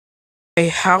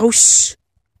House.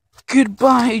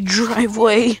 Goodbye,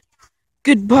 driveway.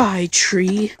 Goodbye,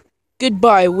 tree.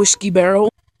 Goodbye, whiskey barrel.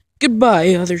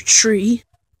 Goodbye, other tree.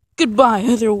 Goodbye,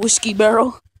 other whiskey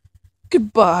barrel.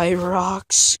 Goodbye,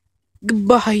 rocks.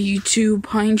 Goodbye, you two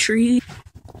pine tree.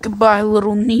 Goodbye,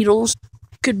 little needles.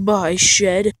 Goodbye,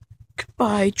 shed.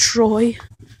 Goodbye, Troy.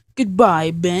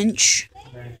 Goodbye, bench.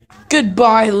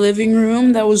 Goodbye, living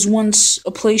room. That was once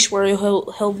a place where I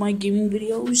held my gaming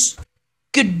videos.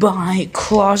 Goodbye,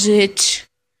 closet.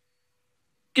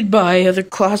 Goodbye, other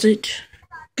closet.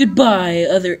 Goodbye,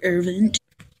 other Irvin.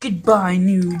 Goodbye,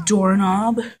 new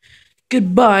doorknob.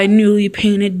 Goodbye, newly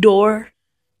painted door.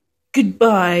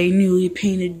 Goodbye, newly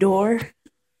painted door.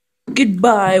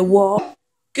 Goodbye, wall.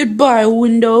 Goodbye,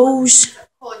 windows.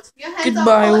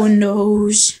 Goodbye,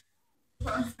 windows.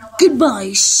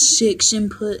 Goodbye, 6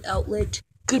 input outlet.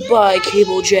 Goodbye,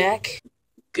 cable jack.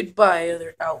 Goodbye,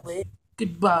 other outlet.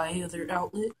 Goodbye, other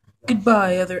outlet.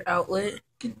 Goodbye, other outlet.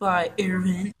 Goodbye, air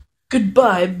vent.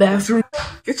 Goodbye, bathroom.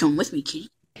 You're coming with me, kitty.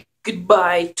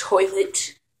 Goodbye,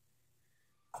 toilet.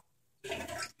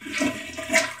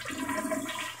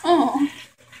 Oh.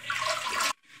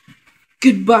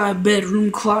 Goodbye,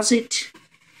 bedroom closet.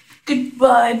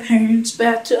 Goodbye, parents'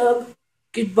 bathtub.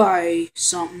 Goodbye,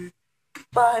 something.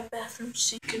 Goodbye, bathroom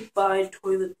sink. Goodbye,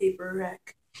 toilet paper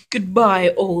rack.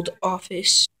 Goodbye, old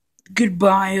office.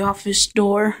 Goodbye, office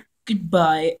door.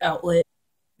 Goodbye, outlet.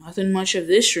 Nothing much of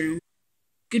this room.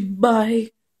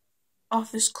 Goodbye,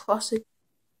 office closet.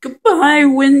 Goodbye,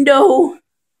 window.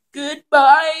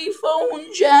 Goodbye,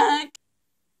 phone jack.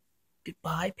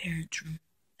 Goodbye, parents' room.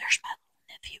 There's my little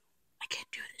nephew. I can't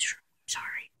do this room. I'm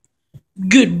sorry.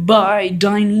 Goodbye,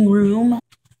 dining room.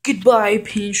 Goodbye,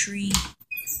 pantry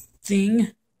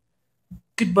thing.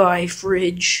 Goodbye,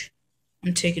 fridge.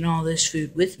 I'm taking all this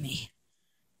food with me.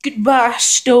 Goodbye,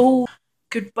 stove.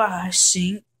 Goodbye,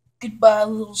 sink. Goodbye,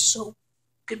 little soap.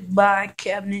 Goodbye,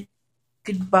 cabinet.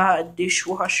 Goodbye,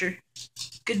 dishwasher.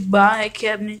 Goodbye,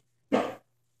 cabinet.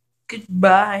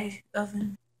 Goodbye,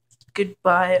 oven.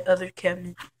 Goodbye, other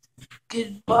cabinet.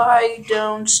 Goodbye,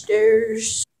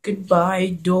 downstairs.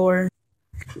 Goodbye, door.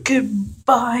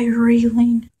 Goodbye,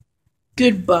 railing.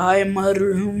 Goodbye,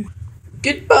 mudroom.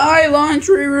 Goodbye,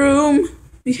 laundry room.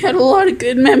 We had a lot of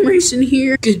good memories in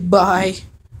here. Goodbye,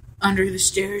 under the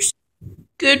stairs.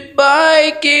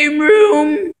 Goodbye, game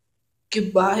room.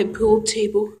 Goodbye, pool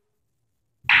table.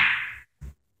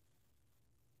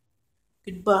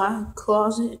 Goodbye,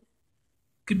 closet.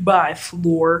 Goodbye,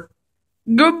 floor.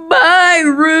 Goodbye,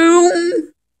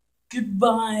 room.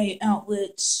 Goodbye,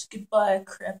 outlets. Goodbye,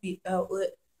 crappy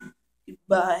outlet.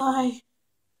 Goodbye. Bye.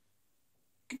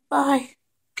 Goodbye.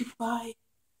 Goodbye.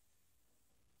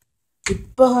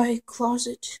 Goodbye,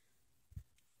 closet.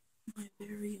 My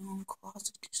very own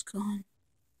closet is gone.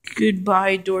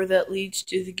 Goodbye, door that leads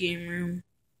to the game room.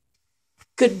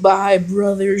 Goodbye,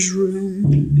 brother's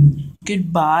room.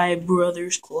 Goodbye,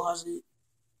 brother's closet.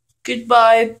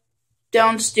 Goodbye,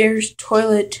 downstairs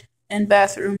toilet and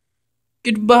bathroom.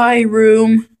 Goodbye,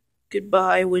 room.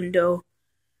 Goodbye, window.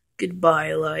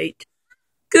 Goodbye, light.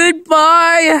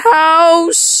 Goodbye,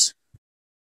 house.